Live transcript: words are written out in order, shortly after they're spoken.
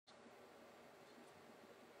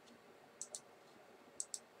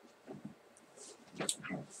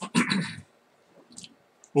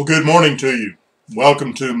Well, good morning to you.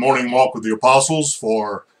 Welcome to Morning Walk with the Apostles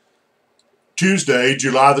for Tuesday,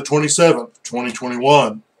 July the 27th,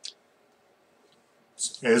 2021.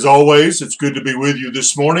 As always, it's good to be with you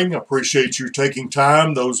this morning. I appreciate you taking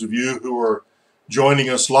time, those of you who are joining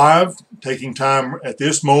us live, taking time at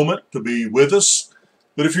this moment to be with us.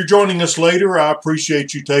 But if you're joining us later, I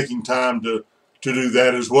appreciate you taking time to do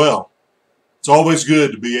that as well. It's always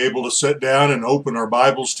good to be able to sit down and open our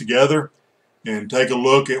Bibles together and take a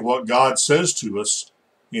look at what God says to us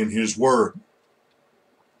in His Word.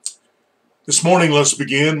 This morning, let's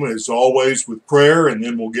begin, as always, with prayer, and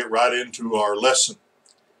then we'll get right into our lesson.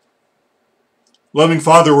 Loving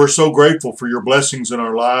Father, we're so grateful for your blessings in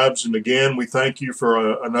our lives, and again, we thank you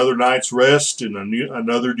for another night's rest and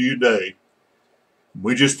another new day.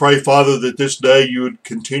 We just pray, Father, that this day you would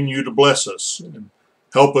continue to bless us and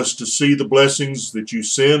help us to see the blessings that you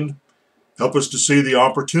send. Help us to see the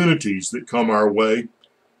opportunities that come our way,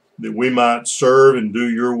 that we might serve and do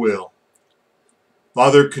your will.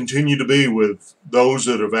 Father, continue to be with those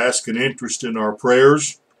that have asked an interest in our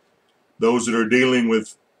prayers, those that are dealing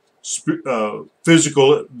with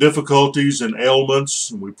physical difficulties and ailments,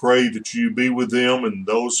 and we pray that you be with them and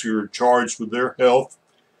those who are charged with their health,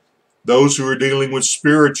 those who are dealing with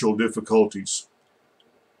spiritual difficulties.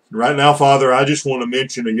 Right now, Father, I just want to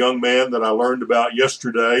mention a young man that I learned about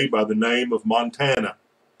yesterday by the name of Montana.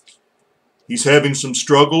 He's having some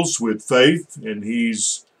struggles with faith, and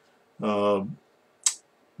he's wanting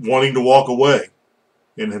to walk away.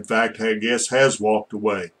 And in fact, I guess has walked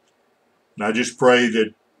away. And I just pray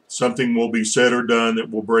that something will be said or done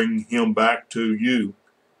that will bring him back to you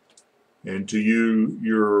and to you,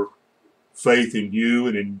 your faith in you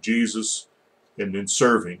and in Jesus and in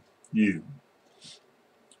serving you.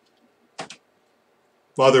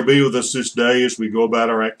 Father, be with us this day as we go about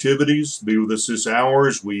our activities. Be with us this hour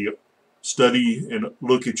as we study and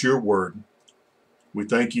look at your word. We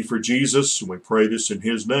thank you for Jesus, and we pray this in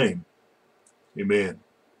his name. Amen.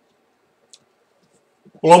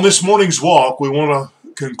 Well, on this morning's walk, we want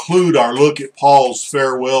to conclude our look at Paul's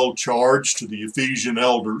farewell charge to the Ephesian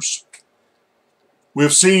elders.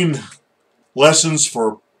 We've seen lessons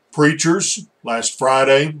for preachers last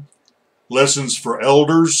Friday, lessons for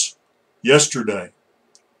elders yesterday.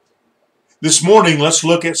 This morning, let's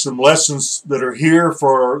look at some lessons that are here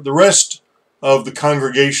for the rest of the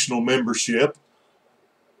congregational membership.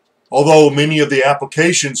 Although many of the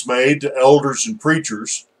applications made to elders and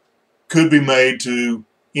preachers could be made to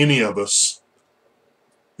any of us.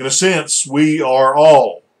 In a sense, we are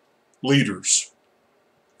all leaders,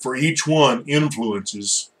 for each one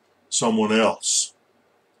influences someone else.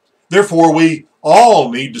 Therefore, we all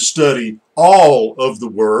need to study all of the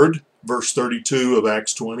Word, verse 32 of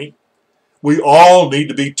Acts 20. We all need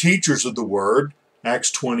to be teachers of the Word, Acts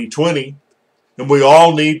 20:20, and we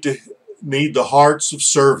all need the hearts of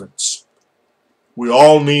servants. We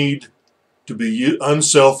all need to be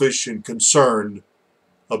unselfish and concerned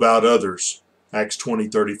about others, Acts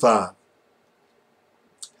 20:35.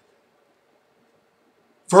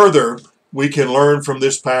 Further, we can learn from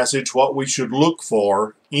this passage what we should look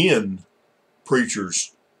for in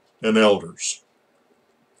preachers and elders.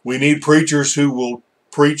 We need preachers who will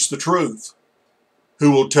preach the truth,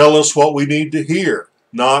 who will tell us what we need to hear,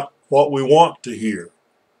 not what we want to hear,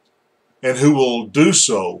 and who will do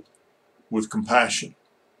so with compassion.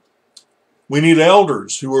 We need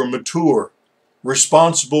elders who are mature,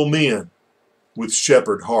 responsible men with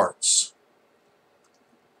shepherd hearts.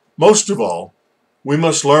 Most of all, we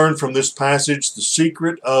must learn from this passage the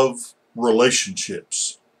secret of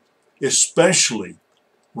relationships, especially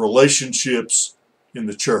relationships in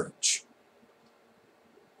the church.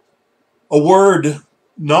 A word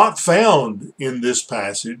not found in this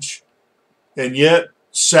passage, and yet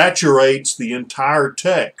saturates the entire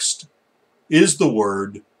text, is the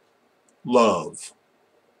word love.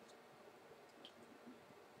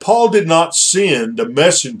 Paul did not send a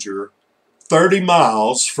messenger 30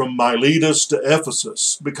 miles from Miletus to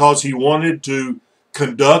Ephesus because he wanted to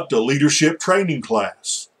conduct a leadership training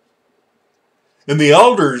class. And the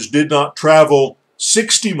elders did not travel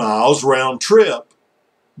 60 miles round trip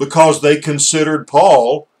because they considered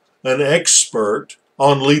Paul an expert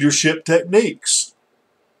on leadership techniques.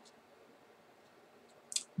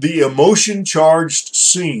 The emotion-charged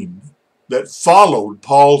scene that followed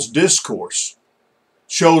Paul's discourse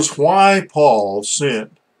shows why Paul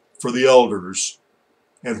sent for the elders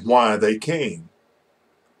and why they came.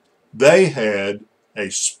 They had a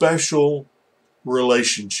special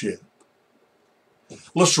relationship.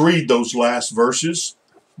 Let's read those last verses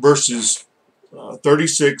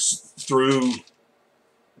 36 through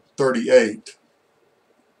 38.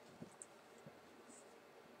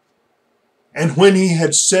 And when he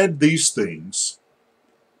had said these things,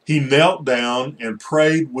 he knelt down and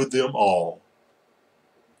prayed with them all.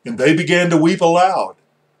 And they began to weep aloud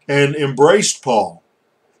and embraced Paul,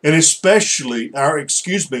 and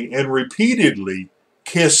and repeatedly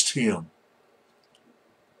kissed him,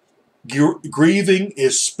 grieving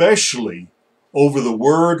especially over the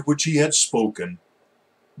word which he had spoken,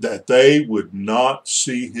 that they would not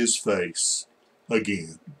see his face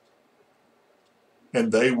again.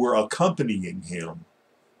 And they were accompanying him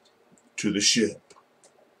to the ship.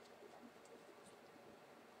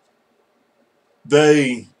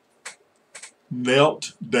 They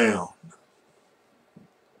knelt down.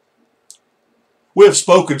 We have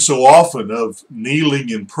spoken so often of kneeling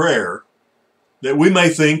in prayer that we may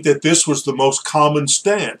think that this was the most common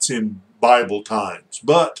stance in Bible times.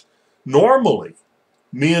 But normally,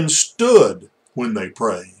 men stood when they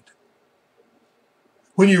prayed.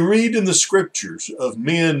 When you read in the scriptures of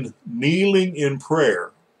men kneeling in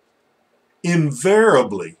prayer,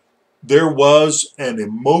 invariably there was an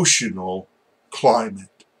emotional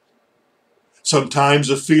climate. Sometimes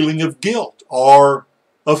a feeling of guilt or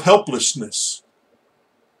of helplessness.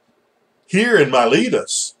 Here in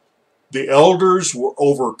Miletus, the elders were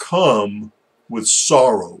overcome with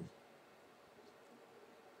sorrow.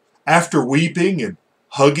 After weeping and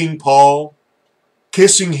hugging Paul,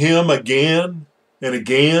 kissing him again and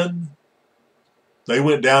again, they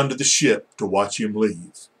went down to the ship to watch him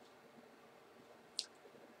leave.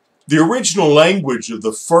 The original language of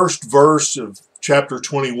the first verse of chapter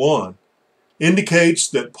 21 indicates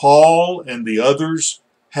that Paul and the others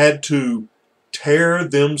had to tear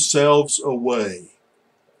themselves away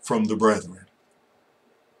from the brethren.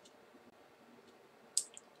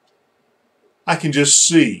 I can just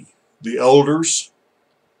see the elders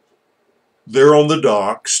there on the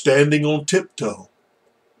dock, standing on tiptoe,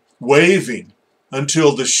 waving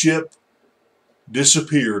until the ship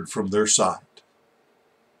disappeared from their sight.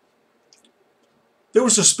 There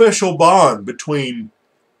was a special bond between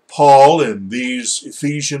Paul and these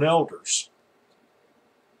Ephesian elders.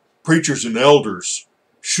 Preachers and elders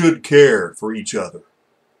should care for each other.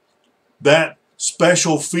 That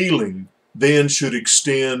special feeling then should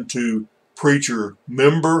extend to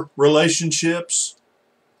preacher-member relationships,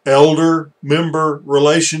 elder-member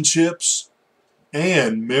relationships,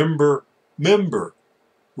 and member-member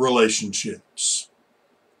relationships.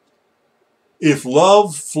 If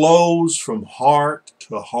love flows from heart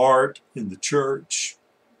to heart in the church,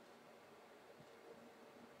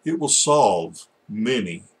 it will solve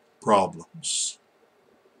many problems.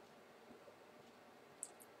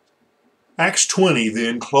 Acts 20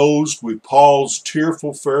 then closed with Paul's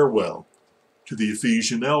tearful farewell to the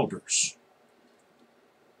Ephesian elders.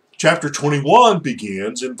 Chapter 21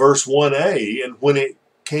 begins in verse 1a, and when it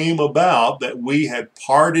came about that we had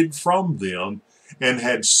parted from them and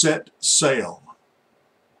had set sail.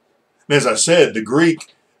 And as I said, the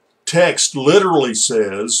Greek text literally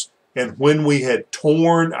says, and when we had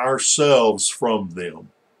torn ourselves from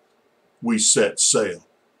them, we set sail.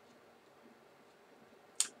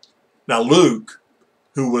 Now Luke,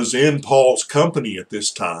 who was in Paul's company at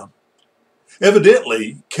this time,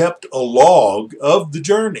 evidently kept a log of the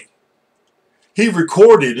journey. He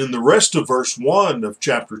recorded in the rest of verse 1 of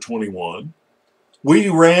chapter 21, we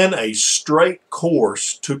ran a straight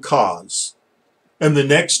course to Cos, and the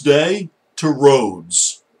next day to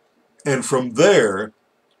Rhodes, and from there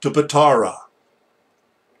to Patara.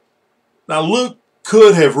 Now Luke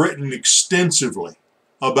could have written extensively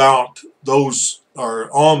about those,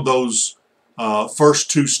 or on those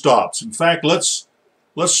first two stops. In fact, let's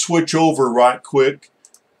switch over right quick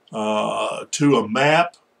to a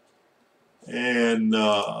map and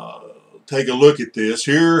take a look at this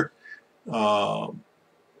here. Well,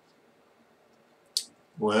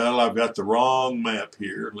 I've got the wrong map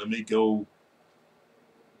here. Let me go.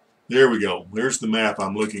 There we go. There's the map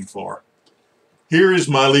I'm looking for. Here is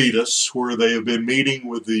Miletus, where they have been meeting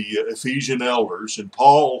with the Ephesian elders, and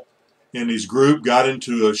Paul and his group got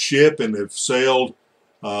into a ship and have sailed.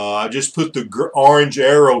 I just put the orange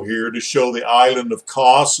arrow here to show the island of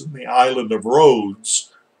Kos and the island of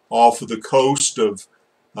Rhodes off of the coast of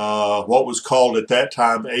what was called at that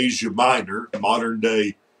time Asia Minor,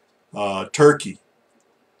 modern-day Turkey.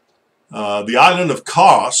 The island of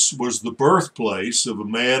Kos was the birthplace of a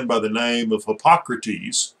man by the name of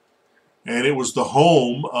Hippocrates, and it was the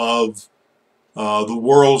home of the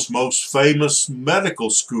world's most famous medical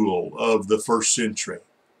school of the first century.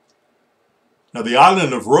 Now, the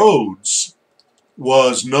island of Rhodes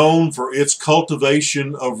was known for its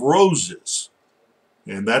cultivation of roses,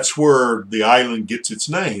 and that's where the island gets its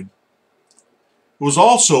name. It was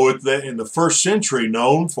also in the first century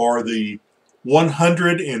known for the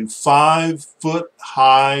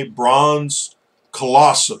 105-foot-high bronze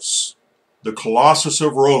colossus, the Colossus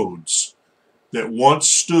of Rhodes, that once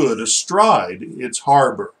stood astride its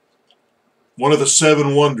harbor, one of the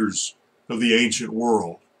seven wonders of the ancient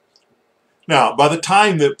world. Now, by the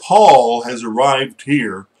time that Paul has arrived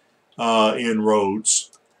here in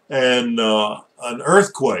Rhodes, and an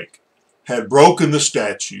earthquake had broken the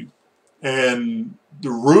statue, and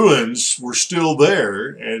the ruins were still there,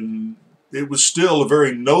 and it was still a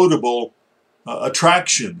very notable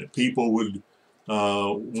attraction that people would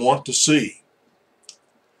want to see.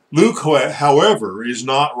 Luke, however, is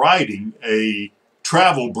not writing a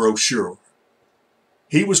travel brochure.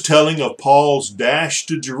 He was telling of Paul's dash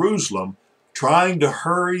to Jerusalem, trying to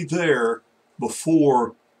hurry there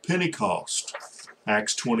before Pentecost.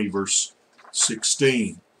 Acts 20, verse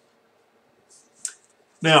 16.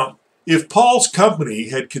 Now, if Paul's company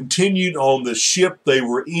had continued on the ship they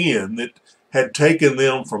were in that had taken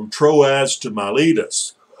them from Troas to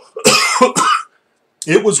Miletus,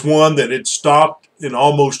 it was one that had stopped in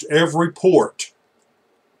almost every port.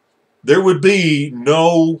 There would be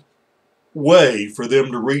no way for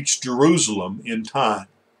them to reach Jerusalem in time.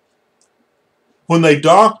 When they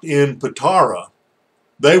docked in Patara,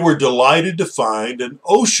 they were delighted to find an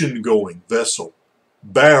ocean-going vessel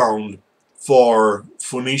bound for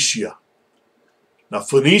Phoenicia. Now,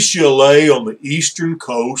 Phoenicia lay on the eastern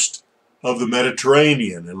coast of the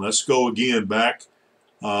Mediterranean. And let's go again back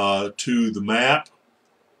to the map.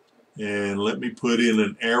 And let me put in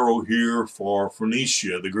an arrow here for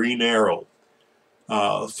Phoenicia, the green arrow.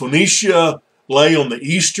 Phoenicia lay on the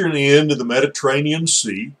eastern end of the Mediterranean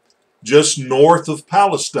Sea, just north of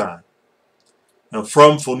Palestine. Now,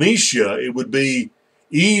 from Phoenicia, it would be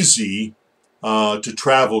easy to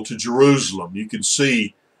travel to Jerusalem. You can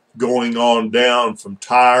see going on down from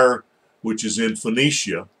Tyre, which is in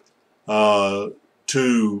Phoenicia,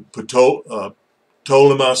 to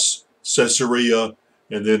Ptolemais, Caesarea,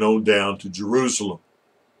 and then on down to Jerusalem.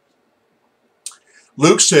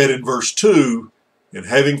 Luke said in verse 2, "And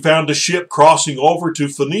having found a ship crossing over to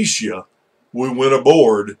Phoenicia, we went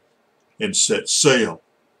aboard and set sail."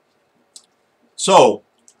 So,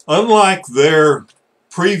 unlike their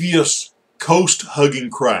previous coast-hugging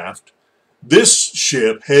craft, this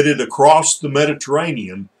ship headed across the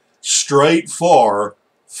Mediterranean straight for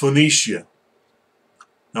Phoenicia.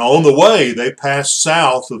 Now, on the way, they passed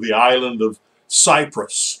south of the island of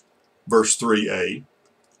Cyprus, verse 3a,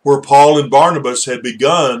 where Paul and Barnabas had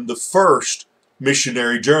begun the first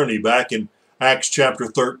missionary journey back in Acts chapter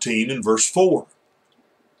 13 and verse 4.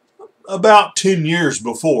 About 10 years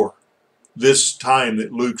before this time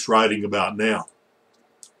that Luke's writing about now.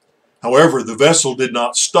 However, the vessel did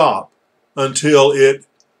not stop until it,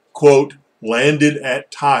 quote, landed at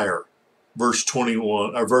Tyre, verse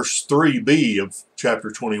 21, or verse 3b of chapter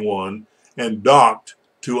 21, and docked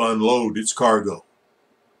to unload its cargo.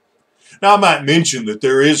 Now, I might mention that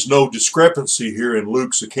there is no discrepancy here in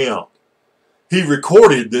Luke's account. He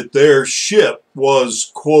recorded that their ship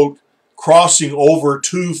was, quote, crossing over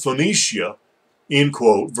to Phoenicia, end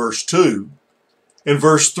quote, verse 2. And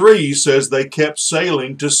verse 3 says they kept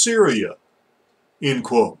sailing to Syria, end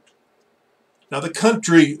quote. Now, the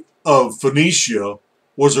country of Phoenicia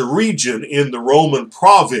was a region in the Roman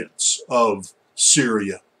province of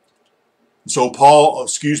Syria. So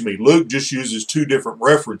Luke just uses two different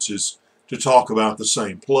references to talk about the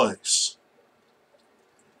same place.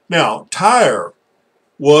 Now, Tyre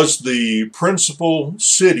was the principal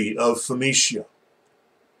city of Phoenicia.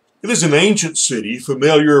 It is an ancient city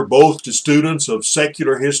familiar both to students of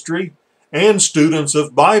secular history and students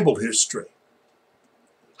of Bible history.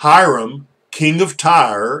 Hiram, king of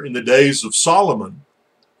Tyre in the days of Solomon,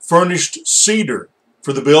 furnished cedar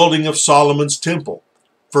for the building of Solomon's temple.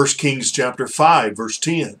 1 Kings chapter 5, verse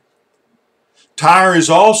 10. Tyre is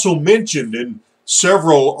also mentioned in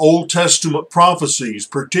several Old Testament prophecies,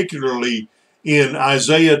 particularly in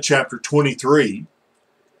Isaiah chapter 23,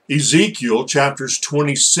 Ezekiel chapters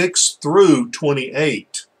 26 through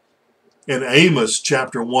 28, and Amos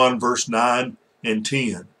chapter 1, verse 9 and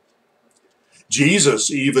 10. Jesus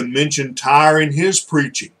even mentioned Tyre in his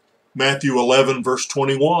preaching, Matthew 11, verse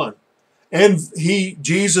 21. And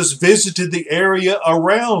Jesus visited the area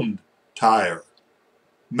around Tyre,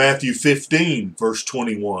 Matthew 15, verse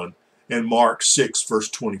 21, and Mark 6, verse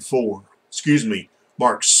 24.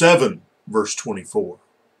 Mark 7, verse 24.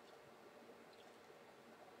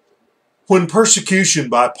 When persecution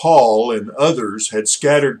by Paul and others had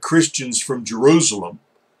scattered Christians from Jerusalem,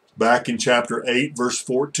 back in chapter 8, verse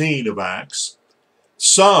 14 of Acts,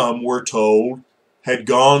 some, we're told, had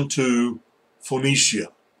gone to Phoenicia,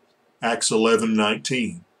 Acts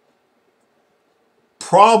 11:19.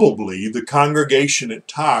 Probably the congregation at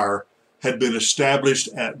Tyre had been established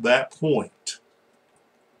at that point.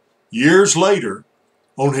 Years later,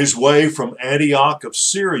 on his way from Antioch of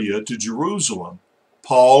Syria to Jerusalem,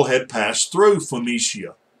 Paul had passed through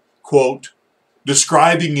Phoenicia, quote,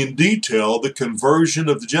 describing in detail the conversion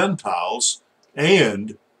of the Gentiles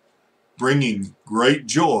and bringing great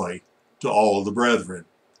joy to all the brethren.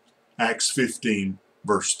 Acts 15,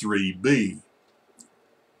 verse 3b.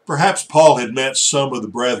 Perhaps Paul had met some of the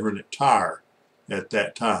brethren at Tyre at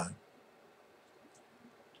that time.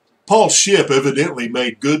 Paul's ship evidently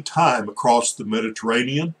made good time across the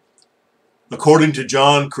Mediterranean. According to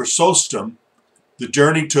John Chrysostom, the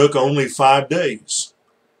journey took only 5 days.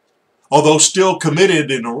 Although still committed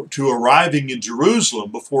to arriving in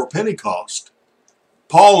Jerusalem before Pentecost,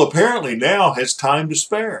 Paul apparently now has time to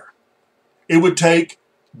spare. It would take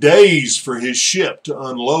days for his ship to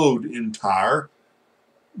unload in Tyre,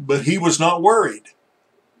 but he was not worried.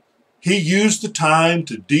 He used the time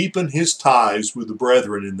to deepen his ties with the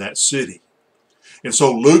brethren in that city. And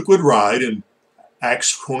so Luke would write in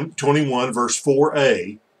Acts 21, verse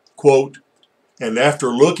 4a, quote, and after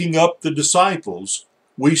looking up the disciples,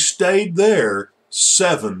 we stayed there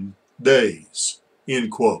 7 days,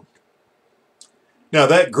 end quote. Now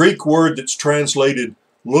that Greek word that's translated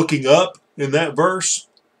looking up in that verse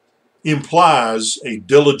implies a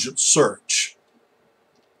diligent search.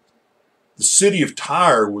 The city of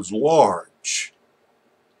Tyre was large.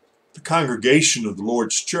 The congregation of the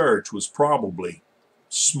Lord's church was probably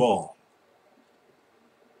small.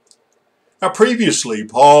 Now previously,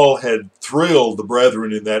 Paul had thrilled the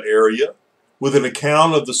brethren in that area with an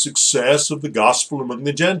account of the success of the gospel among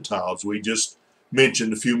the Gentiles. We just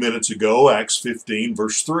mentioned a few minutes ago, Acts 15,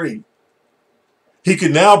 verse 3. He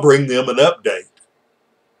could now bring them an update.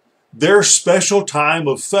 Their special time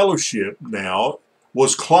of fellowship now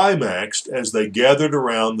was climaxed as they gathered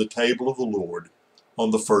around the table of the Lord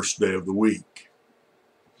on the first day of the week.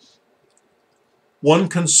 One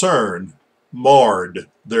concern marred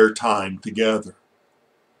their time together.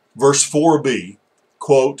 Verse 4b,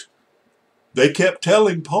 quote, they kept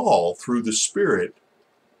telling Paul through the Spirit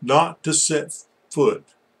not to set foot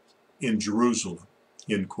in Jerusalem,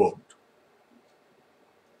 end quote.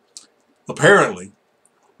 Apparently,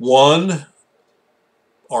 one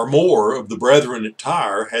or more of the brethren at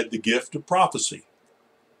Tyre had the gift of prophecy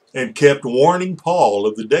and kept warning Paul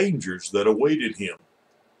of the dangers that awaited him.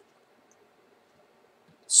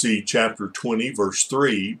 See chapter 20, verse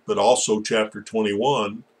 3, but also chapter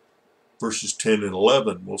 21, verses 10 and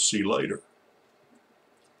 11, we'll see later.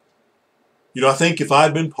 You know, I think if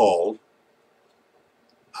I'd been Paul,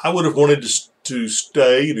 I would have wanted to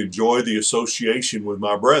stay and enjoy the association with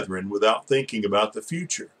my brethren without thinking about the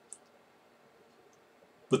future.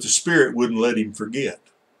 But the Spirit wouldn't let him forget.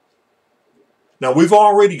 Now, we've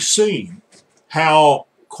already seen how,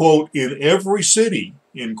 quote, in every city,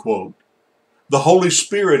 end quote, the Holy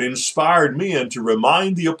Spirit inspired men to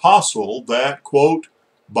remind the apostle that, quote,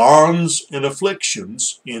 bonds and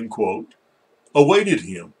afflictions, end quote, awaited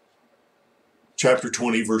him. Chapter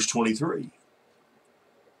 20, verse 23.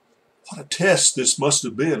 What a test this must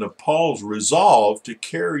have been of Paul's resolve to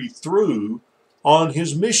carry through on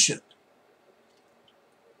his mission.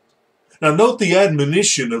 Now note the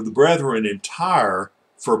admonition of the brethren in Tyre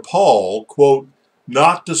for Paul, quote,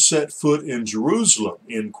 not to set foot in Jerusalem,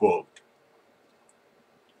 end quote.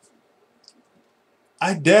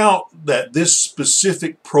 I doubt that this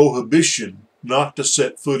specific prohibition not to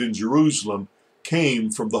set foot in Jerusalem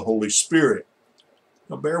came from the Holy Spirit.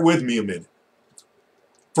 Now bear with me a minute.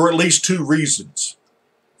 For at least 2 reasons.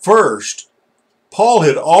 First, Paul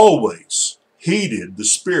had always heeded the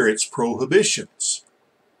Spirit's prohibitions.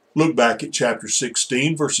 Look back at chapter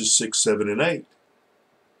 16, verses 6, 7, and 8.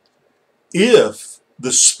 If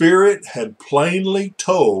the Spirit had plainly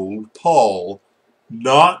told Paul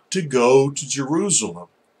not to go to Jerusalem,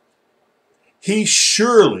 he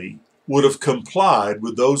surely would have complied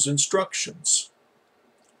with those instructions.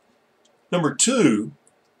 Number 2,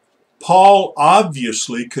 Paul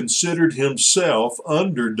obviously considered himself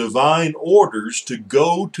under divine orders to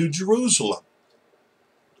go to Jerusalem,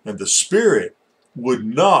 and the Spirit would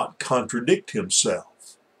not contradict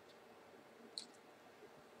himself.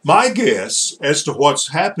 My guess as to what's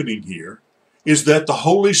happening here is that the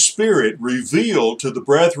Holy Spirit revealed to the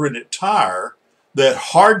brethren at Tyre that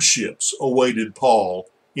hardships awaited Paul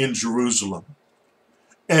in Jerusalem,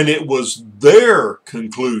 and it was their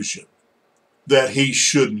conclusion that he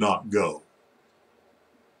should not go.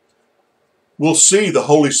 We'll see the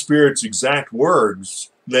Holy Spirit's exact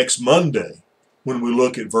words next Monday when we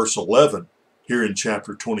look at verse 11 here in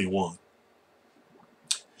chapter 21.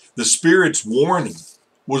 The Spirit's warning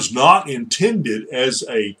was not intended as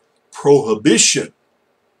a prohibition,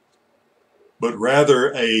 but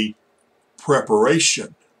rather a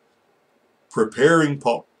preparation, preparing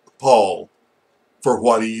Paul for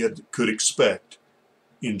what he could expect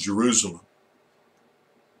in Jerusalem.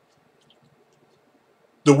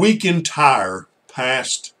 The week in Tyre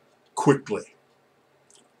passed quickly.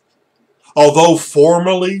 Although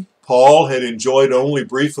formerly Paul had enjoyed only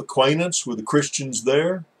brief acquaintance with the Christians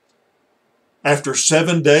there, after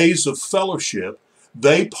 7 days of fellowship,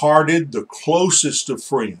 they parted the closest of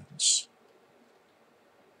friends.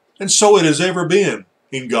 And so it has ever been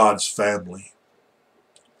in God's family.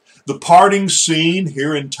 The parting scene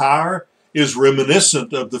here in Tyre is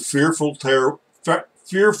reminiscent of the tearful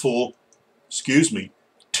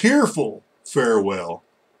farewell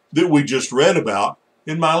that we just read about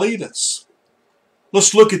in Miletus.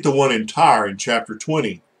 Let's look at the one in Tyre in chapter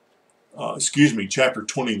 21,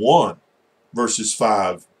 verses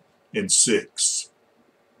 5 and 6.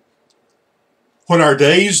 When our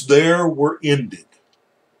days there were ended,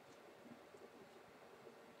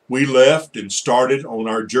 we left and started on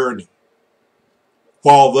our journey,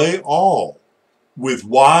 while they all, with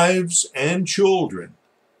wives and children,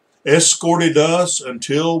 escorted us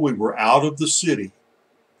until we were out of the city.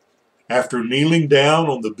 After kneeling down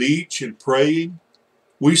on the beach and praying,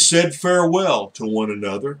 we said farewell to one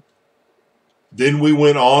another. Then we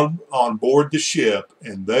went on board the ship,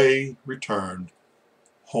 and they returned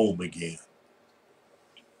home again.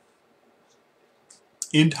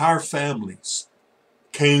 Entire families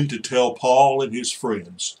came to tell Paul and his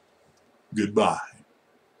friends goodbye.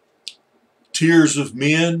 Tears of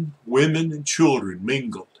men, women, and children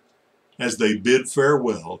mingled as they bid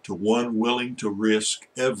farewell to one willing to risk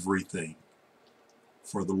everything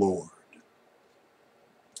for the Lord.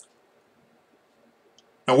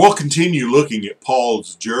 Now we'll continue looking at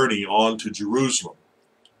Paul's journey on to Jerusalem,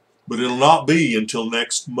 but it'll not be until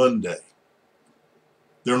next Monday.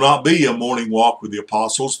 There'll not be a morning walk with the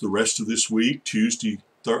apostles the rest of this week, Wednesday,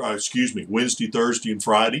 Thursday, and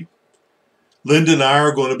Friday. Linda and I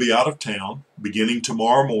are going to be out of town beginning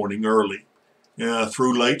tomorrow morning early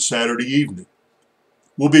through late Saturday evening.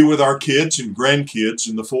 We'll be with our kids and grandkids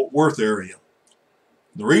in the Fort Worth area.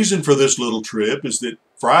 The reason for this little trip is that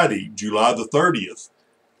Friday, July the 30th,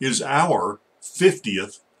 is our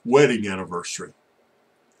 50th wedding anniversary.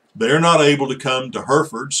 They're not able to come to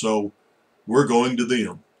Hereford, so we're going to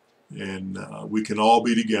them, and we can all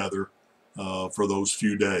be together for those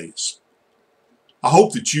few days. I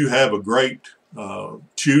hope that you have a great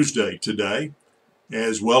Tuesday today,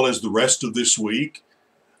 as well as the rest of this week.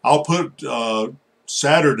 I'll put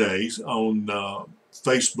Saturdays on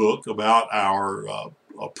Facebook about our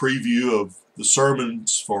a preview of the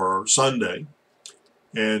sermons for Sunday,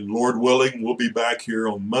 and Lord willing, we'll be back here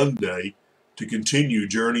on Monday to continue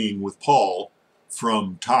journeying with Paul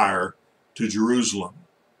from Tyre to Jerusalem.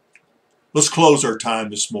 Let's close our time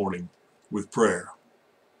this morning with prayer.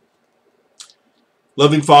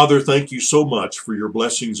 Loving Father, thank you so much for your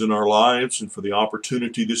blessings in our lives and for the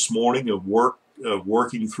opportunity this morning of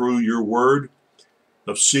working through your word,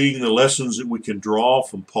 of seeing the lessons that we can draw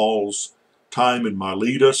from Paul's time in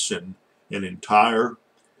Miletus and in Tyre.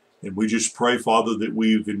 And we just pray, Father, that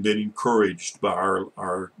we've been encouraged by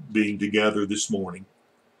our being together this morning.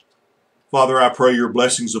 Father, I pray your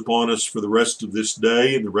blessings upon us for the rest of this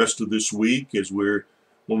day and the rest of this week, as will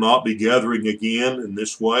not be gathering again in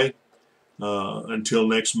this way until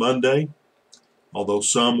next Monday, although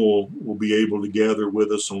some will be able to gather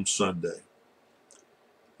with us on Sunday.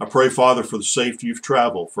 I pray, Father, for the safety of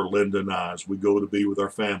travel for Linda and I as we go to be with our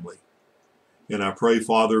family. And I pray,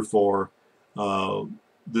 Father, for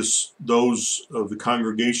those of the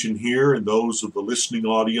congregation here and those of the listening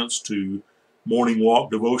audience to Morning Walk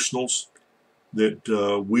devotionals, that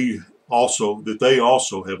they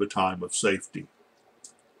also have a time of safety.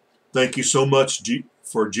 Thank you so much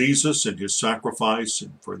for Jesus and his sacrifice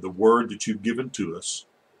and for the word that you've given to us.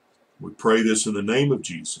 We pray this in the name of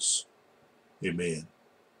Jesus. Amen.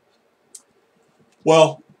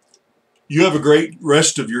 Well, you have a great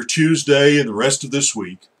rest of your Tuesday and the rest of this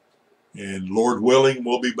week. And Lord willing,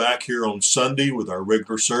 we'll be back here on Sunday with our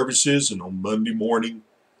regular services and on Monday morning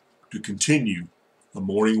to continue a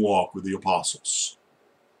morning walk with the apostles.